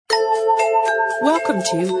Welcome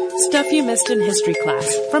to Stuff You Missed in History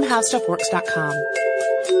Class from HowStuffWorks.com.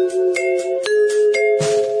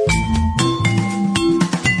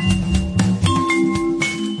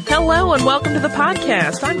 Hello and welcome to the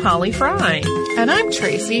podcast. I'm Holly Fry. And I'm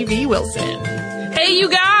Tracy V. Wilson. Hey, you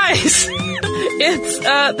guys! It's,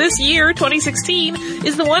 this year, 2016,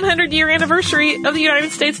 is the 100-year anniversary of the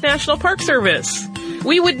United States National Park Service.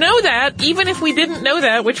 We would know that, even if we didn't know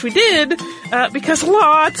that, which we did, because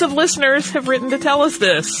lots of listeners have written to tell us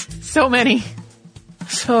this. So many.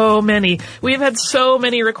 So many. We have had so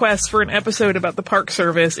many requests for an episode about the Park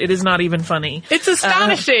Service. It is not even funny. It's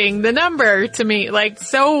astonishing, the number to me. Like,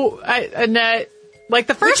 the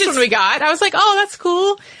first one we got, I was like, oh, that's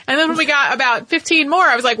cool. And then when we got about 15 more,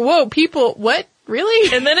 I was like, whoa, people, what?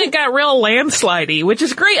 Really? And then it got real landslidey, which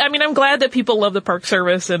is great. I mean, I'm glad that people love the Park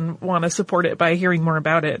Service and want to support it by hearing more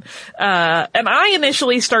about it. And I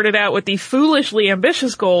initially started out with the foolishly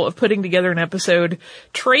ambitious goal of putting together an episode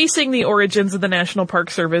tracing the origins of the National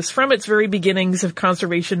Park Service from its very beginnings of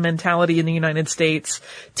conservation mentality in the United States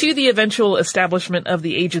to the eventual establishment of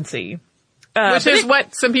the agency. Which is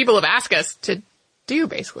what some people have asked us to do,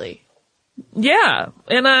 basically. Yeah,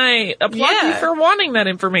 and I applaud you for wanting that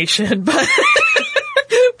information, but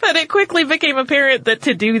but it quickly became apparent that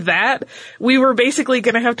to do that, we were basically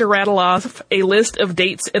going to have to rattle off a list of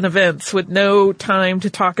dates and events with no time to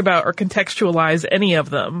talk about or contextualize any of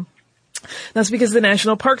them. That's because the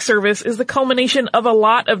National Park Service is the culmination of a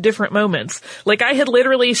lot of different moments. Like, I had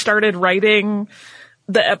literally started writing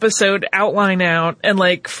the episode outline out, and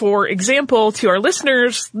like, for example, to our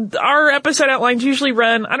listeners, our episode outlines usually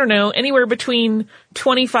run, I don't know, anywhere between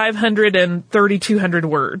 2,500 and 3,200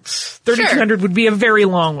 words. 3,200 would be a very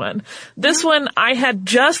long one. This one, I had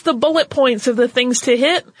just the bullet points of the things to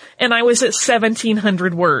hit, and I was at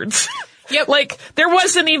 1,700 words. Yep. Like, there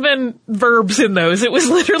wasn't even verbs in those. It was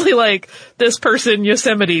literally like, this person,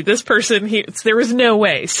 Yosemite, this person here. There was no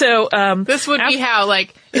way. So, this would be how,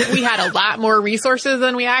 like, if we had a lot more resources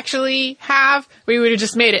than we actually have, we would have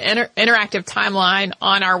just made an interactive timeline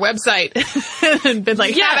on our website and been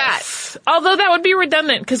like, yes. Although that would be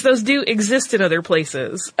redundant because those do exist in other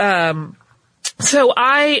places. So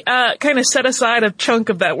I kind of set aside a chunk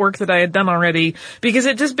of that work that I had done already because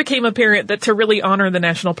it just became apparent that to really honor the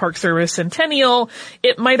National Park Service centennial,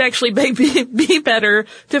 it might actually be better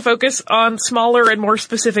to focus on smaller and more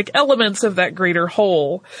specific elements of that greater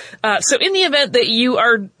whole. So in the event that you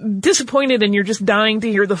are disappointed and you're just dying to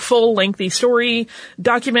hear the full lengthy story,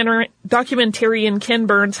 documentarian Ken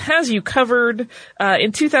Burns has you covered.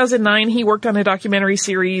 In 2009, he worked on a documentary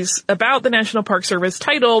series about the National Park Service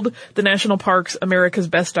titled The National Parks America's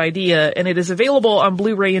Best Idea, and it is available on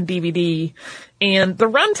Blu-ray and DVD. And the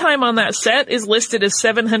runtime on that set is listed as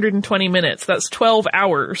 720 minutes. That's 12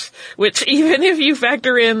 hours, which even if you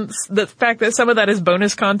factor in the fact that some of that is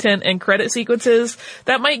bonus content and credit sequences,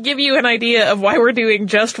 that might give you an idea of why we're doing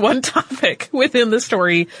just one topic within the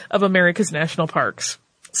story of America's national parks.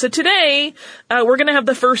 So today, we're going to have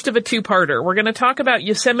the first of a two-parter. We're going to talk about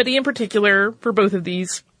Yosemite in particular for both of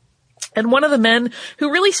these, and one of the men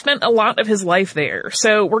who really spent a lot of his life there.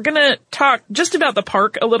 So we're going to talk just about the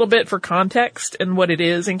park a little bit for context and what it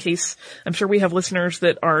is, in case I'm sure we have listeners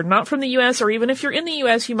that are not from the U.S., or even if you're in the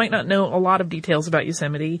U.S., you might not know a lot of details about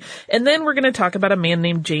Yosemite. And then we're going to talk about a man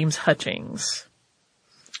named James Hutchings.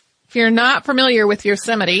 If you're not familiar with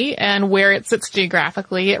Yosemite and where it sits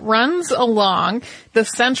geographically, it runs along the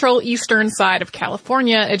central eastern side of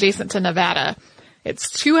California, adjacent to Nevada.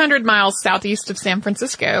 It's 200 miles southeast of San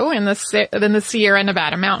Francisco in the Sierra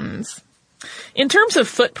Nevada mountains. In terms of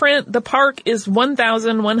footprint, the park is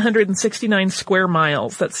 1,169 square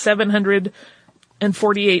miles. That's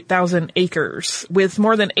 748,000 acres, with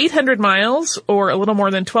more than 800 miles, or a little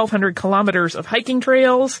more than 1,200 kilometers of hiking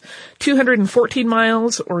trails, 214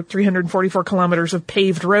 miles, or 344 kilometers of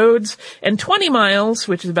paved roads, and 20 miles,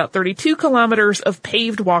 which is about 32 kilometers of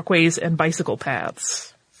paved walkways and bicycle paths.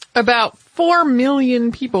 About 4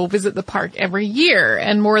 million people visit the park every year,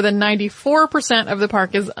 and more than 94% of the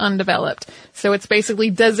park is undeveloped. So it's basically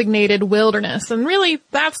designated wilderness, and really,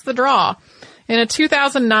 that's the draw. In a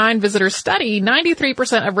 2009 visitor study,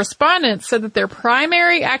 93% of respondents said that their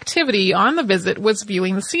primary activity on the visit was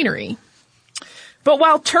viewing the scenery. But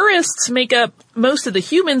while tourists make up most of the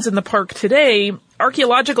humans in the park today,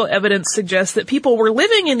 archaeological evidence suggests that people were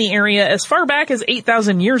living in the area as far back as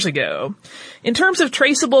 8,000 years ago. In terms of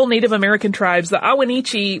traceable Native American tribes, the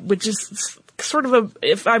Awanichi, which is sort of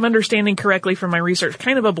if I'm understanding correctly from my research,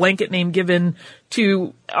 kind of a blanket name given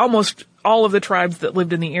to almost all of the tribes that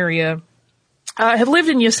lived in the area, have lived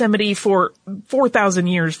in Yosemite for 4,000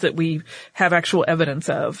 years that we have actual evidence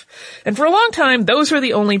of. And for a long time, those were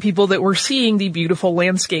the only people that were seeing the beautiful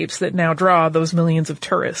landscapes that now draw those millions of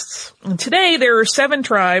tourists. And today, there are 7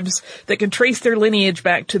 tribes that can trace their lineage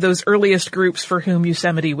back to those earliest groups for whom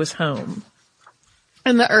Yosemite was home.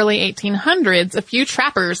 In the early 1800s, a few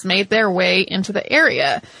trappers made their way into the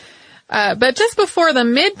area. But just before the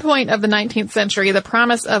midpoint of the 19th century, the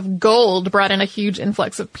promise of gold brought in a huge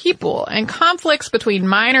influx of people, and conflicts between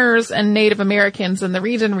miners and Native Americans in the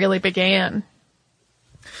region really began.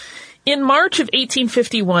 In March of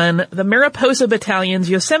 1851, the Mariposa Battalion's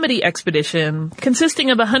Yosemite expedition, consisting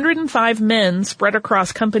of 105 men spread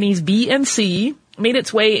across companies B and C, made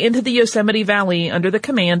its way into the Yosemite Valley under the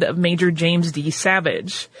command of Major James D.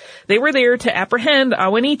 Savage. They were there to apprehend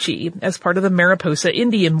Awanichi as part of the Mariposa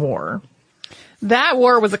Indian War. That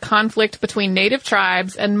war was a conflict between native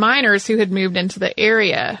tribes and miners who had moved into the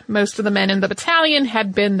area. Most of the men in the battalion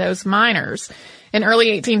had been those miners. In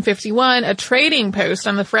early 1851, a trading post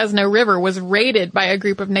on the Fresno River was raided by a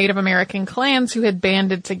group of Native American clans who had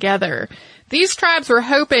banded together. These tribes were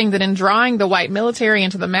hoping that in drawing the white military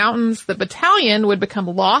into the mountains, the battalion would become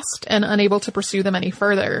lost and unable to pursue them any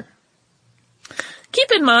further.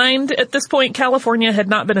 Keep in mind, at this point, California had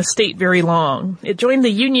not been a state very long. It joined the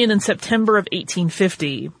Union in September of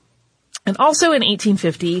 1850. And also in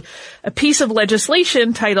 1850, a piece of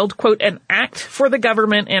legislation titled, quote, "An Act for the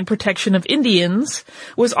Government and Protection of Indians"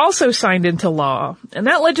 was also signed into law. And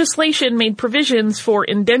that legislation made provisions for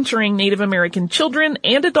indenturing Native American children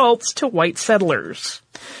and adults to white settlers.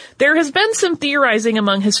 There has been some theorizing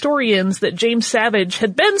among historians that James Savage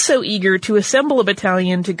had been so eager to assemble a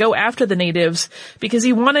battalion to go after the natives because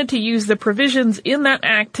he wanted to use the provisions in that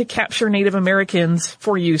act to capture Native Americans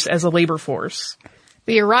for use as a labor force.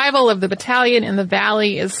 The arrival of the battalion in the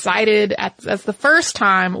valley is cited as the first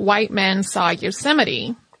time white men saw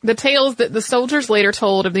Yosemite. The tales that the soldiers later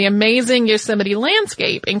told of the amazing Yosemite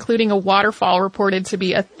landscape, including a waterfall reported to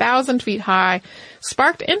be 1,000 feet high,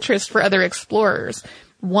 sparked interest for other explorers.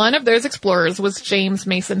 One of those explorers was James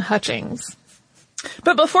Mason Hutchings.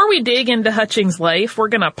 But before we dig into Hutchings' life, we're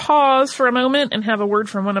going to pause for a moment and have a word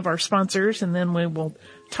from one of our sponsors, and then we will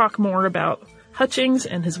talk more about Hutchings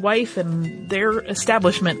and his wife and their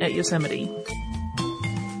establishment at Yosemite.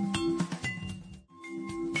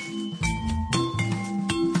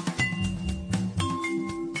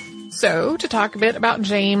 So, to talk a bit about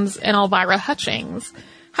James and Elvira Hutchings.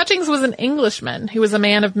 Hutchings was an Englishman who was a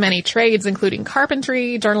man of many trades, including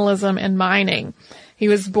carpentry, journalism, and mining. He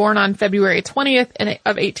was born on February 20th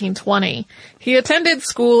of 1820. He attended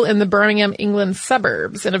school in the Birmingham, England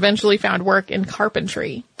suburbs and eventually found work in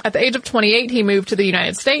carpentry. At the age of 28, he moved to the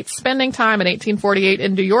United States, spending time in 1848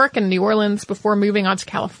 in New York and New Orleans before moving on to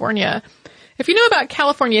California. If you know about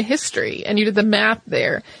California history and you did the math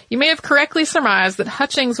there, you may have correctly surmised that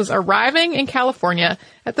Hutchings was arriving in California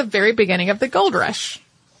at the very beginning of the gold rush.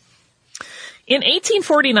 In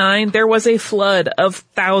 1849, there was a flood of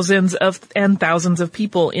thousands of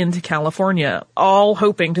people into California, all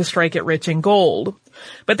hoping to strike it rich in gold.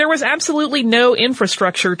 But there was absolutely no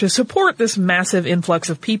infrastructure to support this massive influx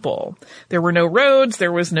of people. There were no roads,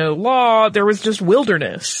 there was no law, there was just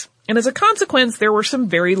wilderness. And as a consequence, there were some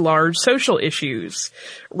very large social issues.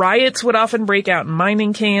 Riots would often break out in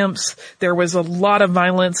mining camps. There was a lot of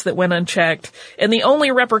violence that went unchecked. And the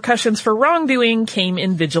only repercussions for wrongdoing came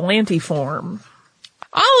in vigilante form.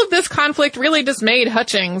 All of this conflict really dismayed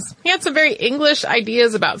Hutchings. He had some very English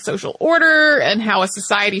ideas about social order and how a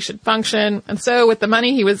society should function. And so with the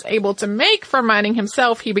money he was able to make from mining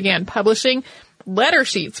himself, he began publishing letter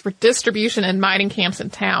sheets for distribution in mining camps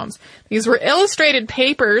and towns. These were illustrated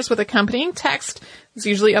papers with accompanying text. It was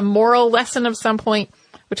usually a moral lesson of some point,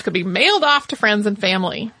 which could be mailed off to friends and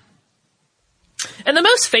family. And the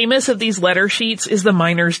most famous of these letter sheets is the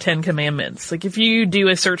Miner's 10 Commandments. Like, if you do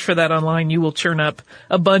a search for that online, you will churn up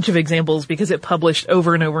a bunch of examples because it published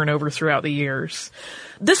over and over and over throughout the years.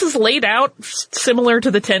 This is laid out similar to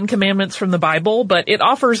the 10 Commandments from the Bible, but it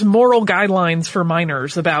offers moral guidelines for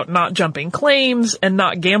miners about not jumping claims and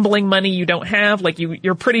not gambling money you don't have. Like,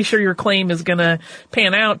 you're pretty sure your claim is gonna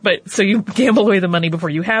pan out, but so you gamble away the money before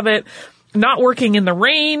you have it. Not working in the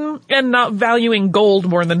rain, and not valuing gold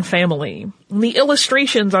more than family. And the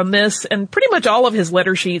illustrations on this, and pretty much all of his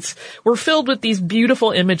letter sheets, were filled with these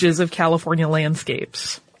beautiful images of California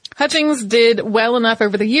landscapes. Hutchings did well enough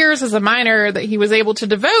over the years as a miner that he was able to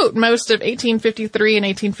devote most of 1853 and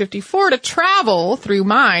 1854 to travel through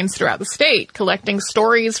mines throughout the state, collecting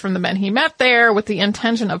stories from the men he met there with the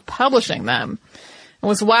intention of publishing them. It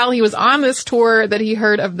was while he was on this tour that he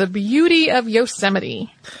heard of the beauty of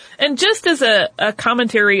Yosemite. And just as a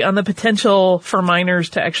commentary on the potential for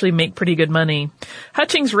miners to actually make pretty good money,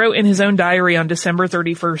 Hutchings wrote in his own diary on December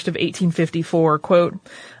 31st of 1854, quote,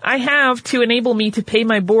 "I have, to enable me to pay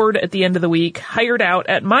my board at the end of the week, hired out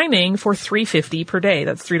at mining for $3.50 per day."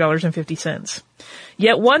 That's $3.50.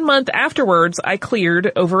 "Yet 1 month afterwards, I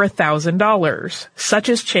cleared over $1,000. Such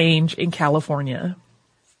is change in California."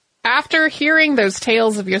 After hearing those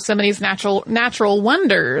tales of Yosemite's natural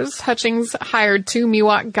wonders, Hutchings hired 2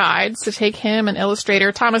 Miwok guides to take him and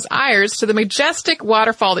illustrator Thomas Ayers to the majestic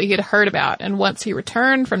waterfall that he had heard about. And once he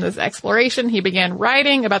returned from this exploration, he began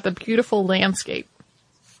writing about the beautiful landscape.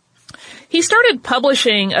 He started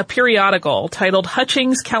publishing a periodical titled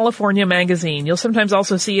Hutchings California Magazine. You'll sometimes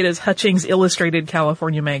also see it as Hutchings Illustrated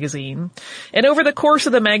California Magazine. And over the course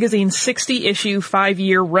of the magazine's 60-issue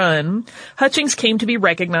 5-year run, Hutchings came to be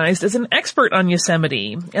recognized as an expert on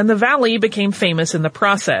Yosemite, and the valley became famous in the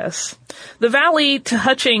process. The valley, to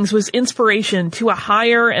Hutchings, was inspiration to a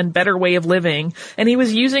higher and better way of living, and he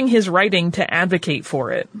was using his writing to advocate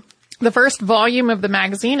for it. The first volume of the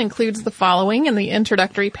magazine includes the following in the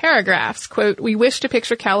introductory paragraphs, quote, "We wish to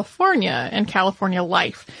picture California and California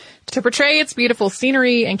life, to portray its beautiful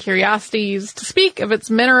scenery and curiosities, to speak of its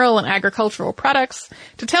mineral and agricultural products,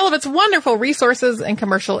 to tell of its wonderful resources and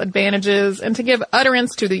commercial advantages, and to give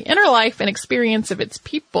utterance to the inner life and experience of its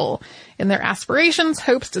people, in their aspirations,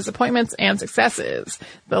 hopes, disappointments, and successes,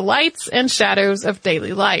 the lights and shadows of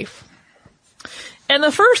daily life." And the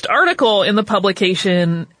first article in the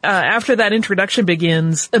publication, after that introduction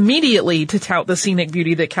begins immediately to tout the scenic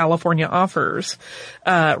beauty that California offers,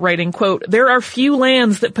 writing, quote, "There are few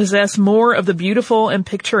lands that possess more of the beautiful and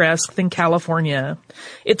picturesque than California.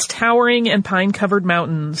 Its towering and pine-covered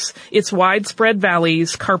mountains, its widespread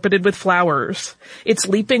valleys carpeted with flowers, its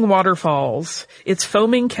leaping waterfalls, its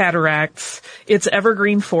foaming cataracts, its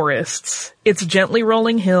evergreen forests, its gently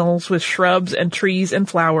rolling hills with shrubs and trees and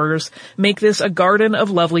flowers make this a garden of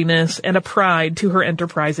loveliness and a pride to her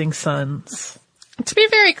enterprising sons." To be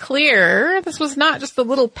very clear, this was not just a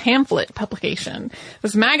little pamphlet publication.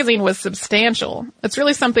 This magazine was substantial. It's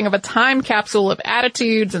really something of a time capsule of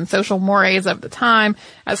attitudes and social mores of the time,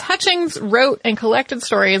 as Hutchings wrote and collected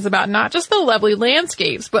stories about not just the lovely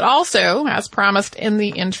landscapes, but also, as promised in the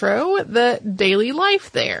intro, the daily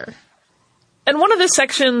life there. And one of the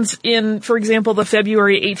sections in, for example, the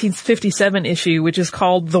February 1857 issue, which is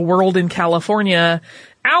called The World in California,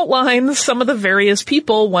 outlines some of the various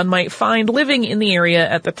people one might find living in the area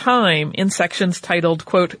at the time in sections titled,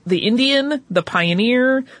 quote, "The Indian, the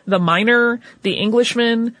Pioneer, the Miner, the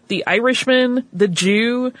Englishman, the Irishman, the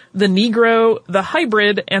Jew, the Negro, the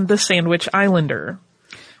Hybrid, and the Sandwich Islander."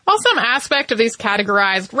 While some aspect of these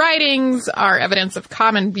categorized writings are evidence of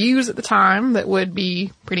common views at the time that would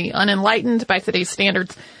be pretty unenlightened by today's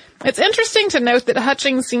standards, it's interesting to note that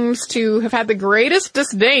Hutchings seems to have had the greatest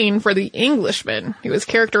disdain for the Englishman. He was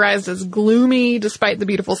characterized as gloomy despite the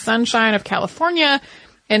beautiful sunshine of California,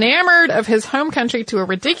 enamored of his home country to a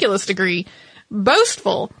ridiculous degree,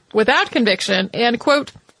 boastful, without conviction, and,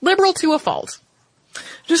 quote, liberal to a fault.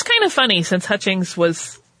 Just kind of funny since Hutchings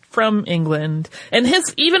was from England. And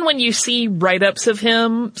even when you see write-ups of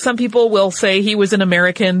him, some people will say he was an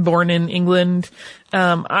American born in England.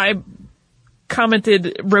 I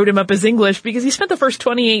wrote him up as English because he spent the first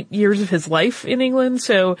 28 years of his life in England.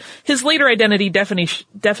 So his later identity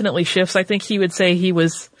definitely shifts. I think he would say he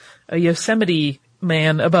was a Yosemite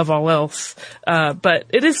man above all else. But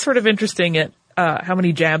it is sort of interesting at, how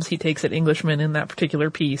many jabs he takes at Englishmen in that particular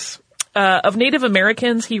piece. Of Native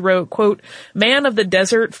Americans, he wrote, quote, "Man of the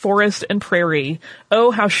desert, forest, and prairie,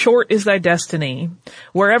 oh, how short is thy destiny.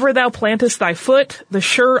 Wherever thou plantest thy foot, the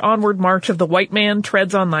sure onward march of the white man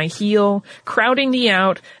treads on thy heel, crowding thee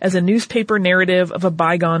out as a newspaper narrative of a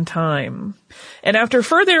bygone time." And after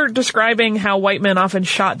further describing how white men often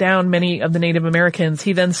shot down many of the Native Americans,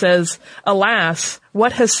 he then says, "Alas,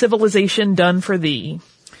 what has civilization done for thee?"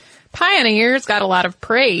 Pioneers got a lot of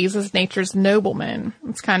praise as nature's noblemen.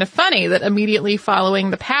 It's kind of funny that immediately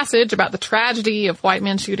following the passage about the tragedy of white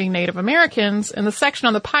men shooting Native Americans, in the section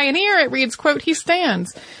on the Pioneer it reads, quote, "He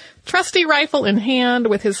stands, trusty rifle in hand,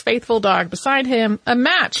 with his faithful dog beside him, a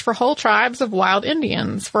match for whole tribes of wild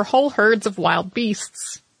Indians, for whole herds of wild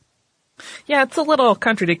beasts." Yeah, it's a little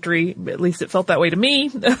contradictory. At least it felt that way to me.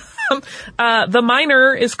 The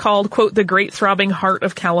Miner is called, quote, "the great throbbing heart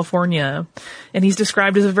of California." And he's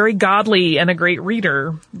described as a very godly and a great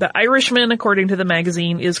reader. The Irishman, according to the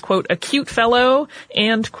magazine, is, quote, "a cute fellow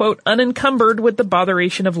and, quote, unencumbered with the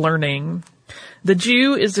botheration of learning." The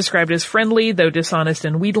Jew is described as friendly, though dishonest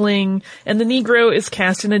and wheedling, and the Negro is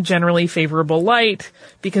cast in a generally favorable light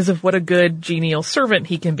because of what a good, genial servant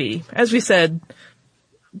he can be. As we said,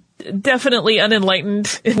 definitely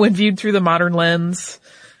unenlightened when viewed through the modern lens.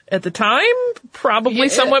 At the time, probably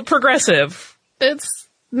somewhat progressive. It's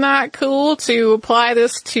not cool to apply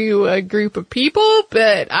this to a group of people,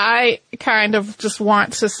 but I kind of just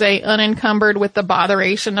want to say unencumbered with the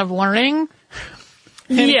botheration of learning.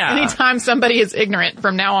 Anytime somebody is ignorant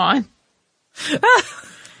from now on.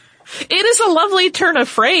 It is a lovely turn of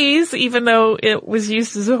phrase, even though it was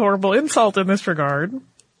used as a horrible insult in this regard.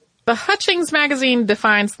 The Hutchings magazine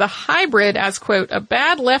defines the hybrid as, quote, a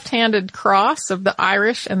bad left-handed cross of the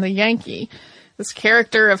Irish and the Yankee. This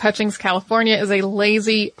character of Hutchings, California is a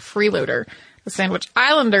lazy freeloader. The Sandwich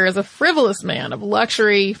Islander is a frivolous man of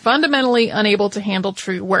luxury, fundamentally unable to handle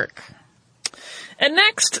true work. And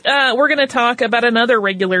next, we're going to talk about another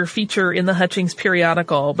regular feature in the Hutchings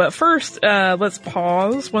periodical. But first, let's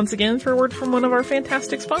pause once again for a word from one of our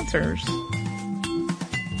fantastic sponsors.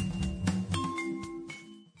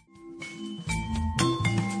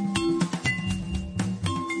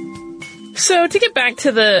 So to get back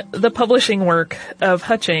to the publishing work of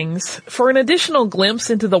Hutchings, for an additional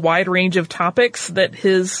glimpse into the wide range of topics that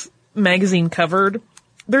his magazine covered,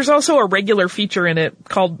 there's also a regular feature in it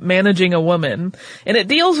called Managing a Woman, and it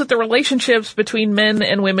deals with the relationships between men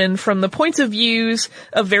and women from the points of views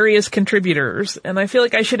of various contributors. And I feel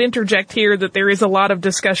like I should interject here that there is a lot of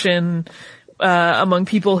discussion among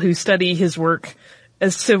people who study his work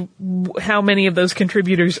as to how many of those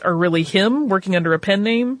contributors are really him working under a pen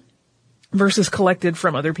name versus collected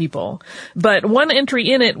from other people. But one entry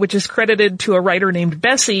in it, which is credited to a writer named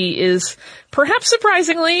Bessie, is perhaps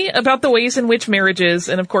surprisingly about the ways in which marriages,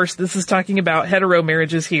 and of course this is talking about hetero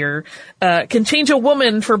marriages here, can change a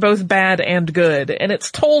woman for both bad and good. And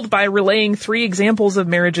it's told by relaying 3 examples of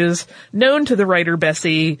marriages known to the writer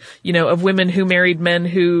Bessie, of women who married men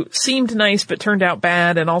who seemed nice but turned out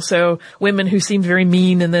bad, and also women who seemed very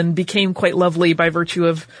mean and then became quite lovely by virtue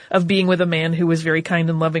of being with a man who was very kind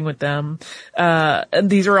and loving with them.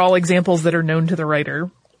 And these are all examples that are known to the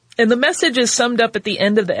writer. And the message is summed up at the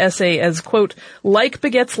end of the essay as, quote, like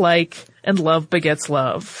begets like and love begets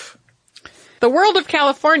love. The World of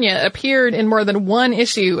California appeared in more than one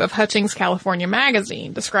issue of Hutchings California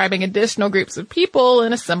magazine, describing additional groups of people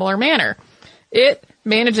in a similar manner. It,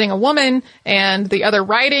 Managing a Woman, and the other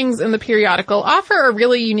writings in the periodical offer a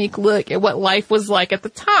really unique look at what life was like at the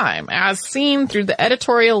time, as seen through the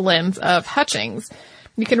editorial lens of Hutchings.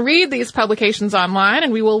 You can read these publications online,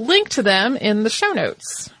 and we will link to them in the show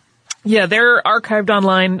notes. Yeah, they're archived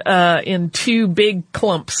online in 2 big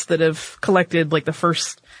clumps that have collected like the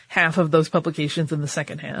first half of those publications and the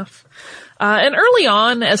second half. And early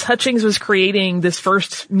on, as Hutchings was creating this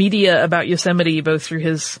first media about Yosemite, both through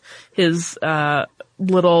his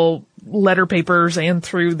little letter papers and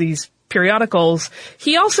through these periodicals,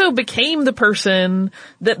 he also became the person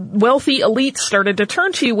that wealthy elites started to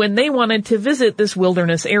turn to when they wanted to visit this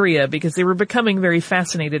wilderness area because they were becoming very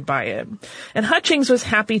fascinated by it. And Hutchings was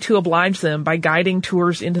happy to oblige them by guiding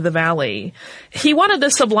tours into the valley. He wanted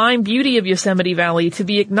the sublime beauty of Yosemite Valley to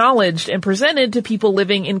be acknowledged and presented to people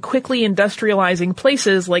living in quickly industrializing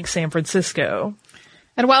places like San Francisco.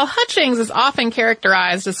 And while Hutchings is often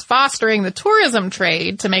characterized as fostering the tourism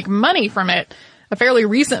trade to make money from it, a fairly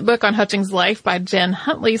recent book on Hutchings' life by Jen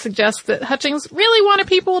Huntley suggests that Hutchings really wanted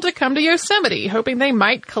people to come to Yosemite, hoping they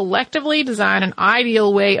might collectively design an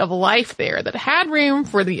ideal way of life there that had room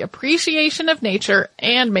for the appreciation of nature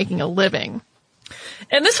and making a living.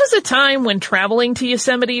 And this was a time when traveling to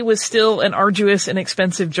Yosemite was still an arduous and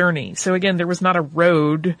expensive journey. So again, there was not a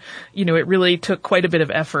road. It really took quite a bit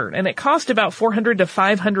of effort. And it cost about $400 to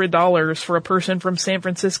 $500 for a person from San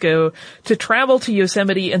Francisco to travel to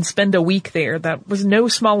Yosemite and spend a week there. That was no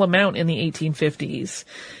small amount in the 1850s.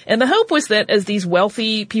 And the hope was that as these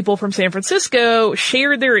wealthy people from San Francisco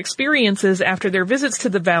shared their experiences after their visits to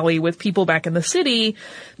the valley with people back in the city,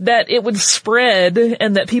 that it would spread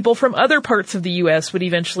and that people from other parts of the U.S. would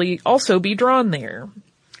eventually also be drawn there.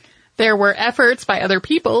 There were efforts by other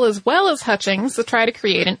people as well as Hutchings to try to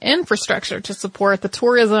create an infrastructure to support the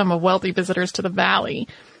tourism of wealthy visitors to the valley.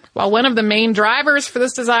 While one of the main drivers for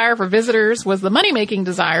this desire for visitors was the money-making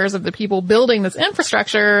desires of the people building this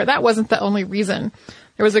infrastructure, that wasn't the only reason.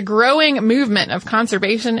 There was a growing movement of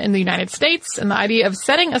conservation in the United States, and the idea of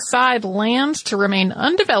setting aside land to remain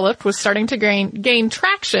undeveloped was starting to gain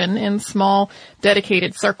traction in small,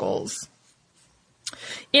 dedicated circles.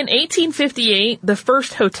 In 1858, the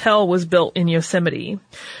first hotel was built in Yosemite.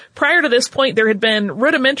 Prior to this point, there had been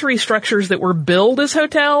rudimentary structures that were billed as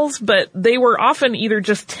hotels, but they were often either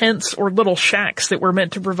just tents or little shacks that were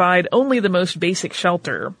meant to provide only the most basic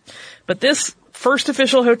shelter. But this first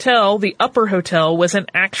official hotel, the Upper Hotel, was an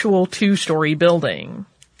actual 2-story building.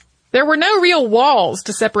 There were no real walls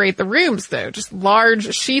to separate the rooms, though, just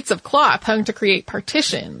large sheets of cloth hung to create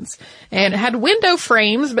partitions. And it had window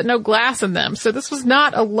frames, but no glass in them, so this was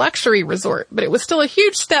not a luxury resort, but it was still a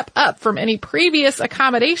huge step up from any previous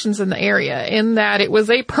accommodations in the area, in that it was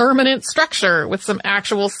a permanent structure with some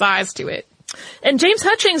actual size to it. And James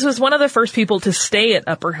Hutchings was one of the first people to stay at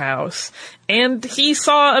Upper House, and he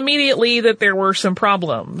saw immediately that there were some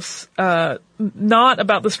problems. Not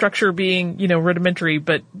about the structure being, rudimentary,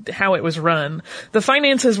 but how it was run. The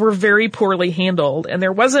finances were very poorly handled, and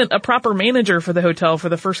there wasn't a proper manager for the hotel for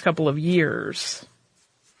the first couple of years.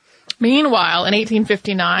 Meanwhile, in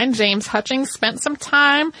 1859, James Hutchings spent some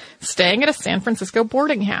time staying at a San Francisco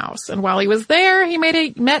boarding house, and while he was there, he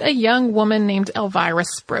met a young woman named Elvira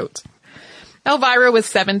Sproat. Elvira was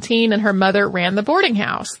 17 and her mother ran the boarding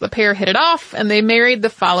house. The pair hit it off and they married the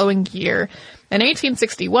following year. In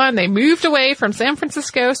 1861, they moved away from San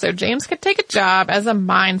Francisco so James could take a job as a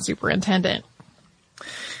mine superintendent.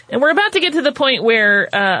 And we're about to get to the point where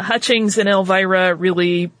Hutchings and Elvira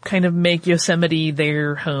really kind of make Yosemite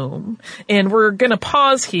their home. And we're going to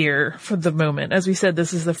pause here for the moment. As we said,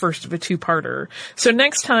 this is the first of a two-parter. So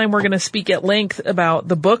next time we're going to speak at length about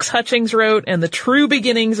the books Hutchings wrote and the true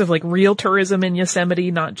beginnings of real tourism in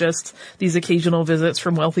Yosemite, not just these occasional visits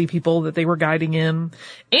from wealthy people that they were guiding in,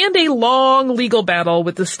 and a long legal battle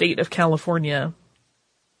with the state of California.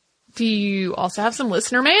 Do you also have some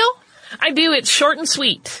listener mail? I do. It's short and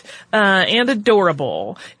sweet, and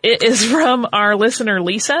adorable. It is from our listener,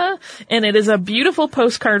 Lisa, and it is a beautiful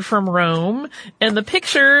postcard from Rome. And the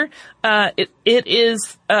picture, it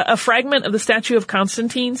is a fragment of the statue of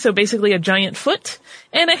Constantine, so basically a giant foot,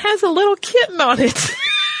 and it has a little kitten on it.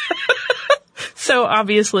 So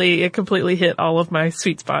obviously it completely hit all of my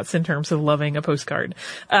sweet spots in terms of loving a postcard.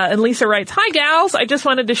 And Lisa writes, "Hi gals, I just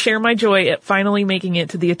wanted to share my joy at finally making it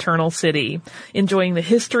to the Eternal City. Enjoying the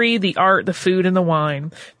history, the art, the food, and the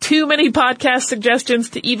wine. Too many podcast suggestions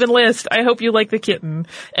to even list. I hope you like the kitten."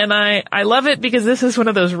 And I love it because this is one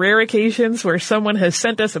of those rare occasions where someone has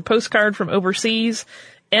sent us a postcard from overseas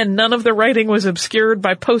and none of the writing was obscured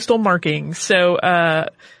by postal markings. So,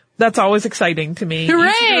 that's always exciting to me. Hooray!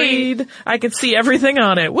 Easy to read. I can see everything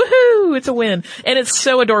on it. Woohoo! It's a win. And it's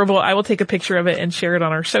so adorable. I will take a picture of it and share it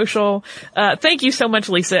on our social. Thank you so much,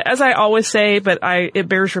 Lisa. As I always say, but it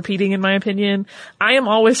bears repeating in my opinion, I am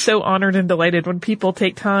always so honored and delighted when people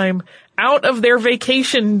take time out of their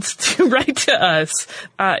vacations to write to us.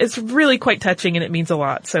 It's really quite touching and it means a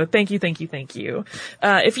lot. So thank you, thank you, thank you.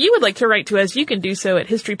 If you would like to write to us, you can do so at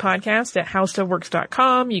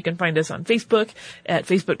historypodcast@howstuffworks.com. You can find us on Facebook at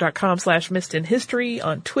facebook.com/missedinhistory,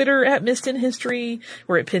 on Twitter at missedinhistory.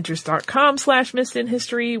 We're at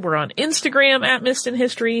pinterest.com/missedinhistory. We're on Instagram at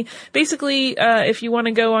missedinhistory. Basically, if you want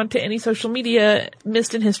to go onto any social media,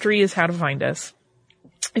 Missed in History is how to find us.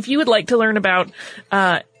 If you would like to learn about,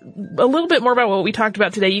 a little bit more about what we talked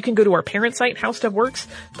about today, you can go to our parent site, How Stuff Works,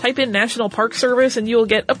 type in National Park Service, and you will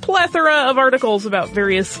get a plethora of articles about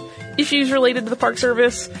various issues related to the Park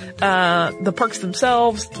Service, the parks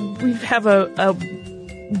themselves. We have a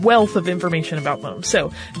wealth of information about them.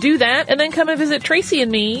 So do that, and then come and visit Tracy and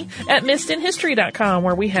me at missedinhistory.com,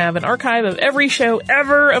 where we have an archive of every show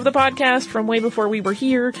ever of the podcast from way before we were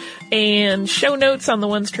here, and show notes on the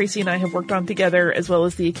ones Tracy and I have worked on together, as well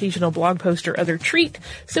as the occasional blog post or other treat.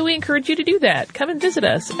 So we encourage you to do that. Come and visit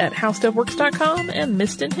us at howstuffworks.com and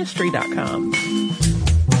missedinhistory.com.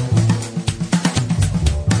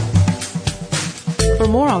 For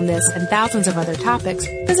more on this and thousands of other topics,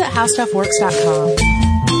 visit howstuffworks.com.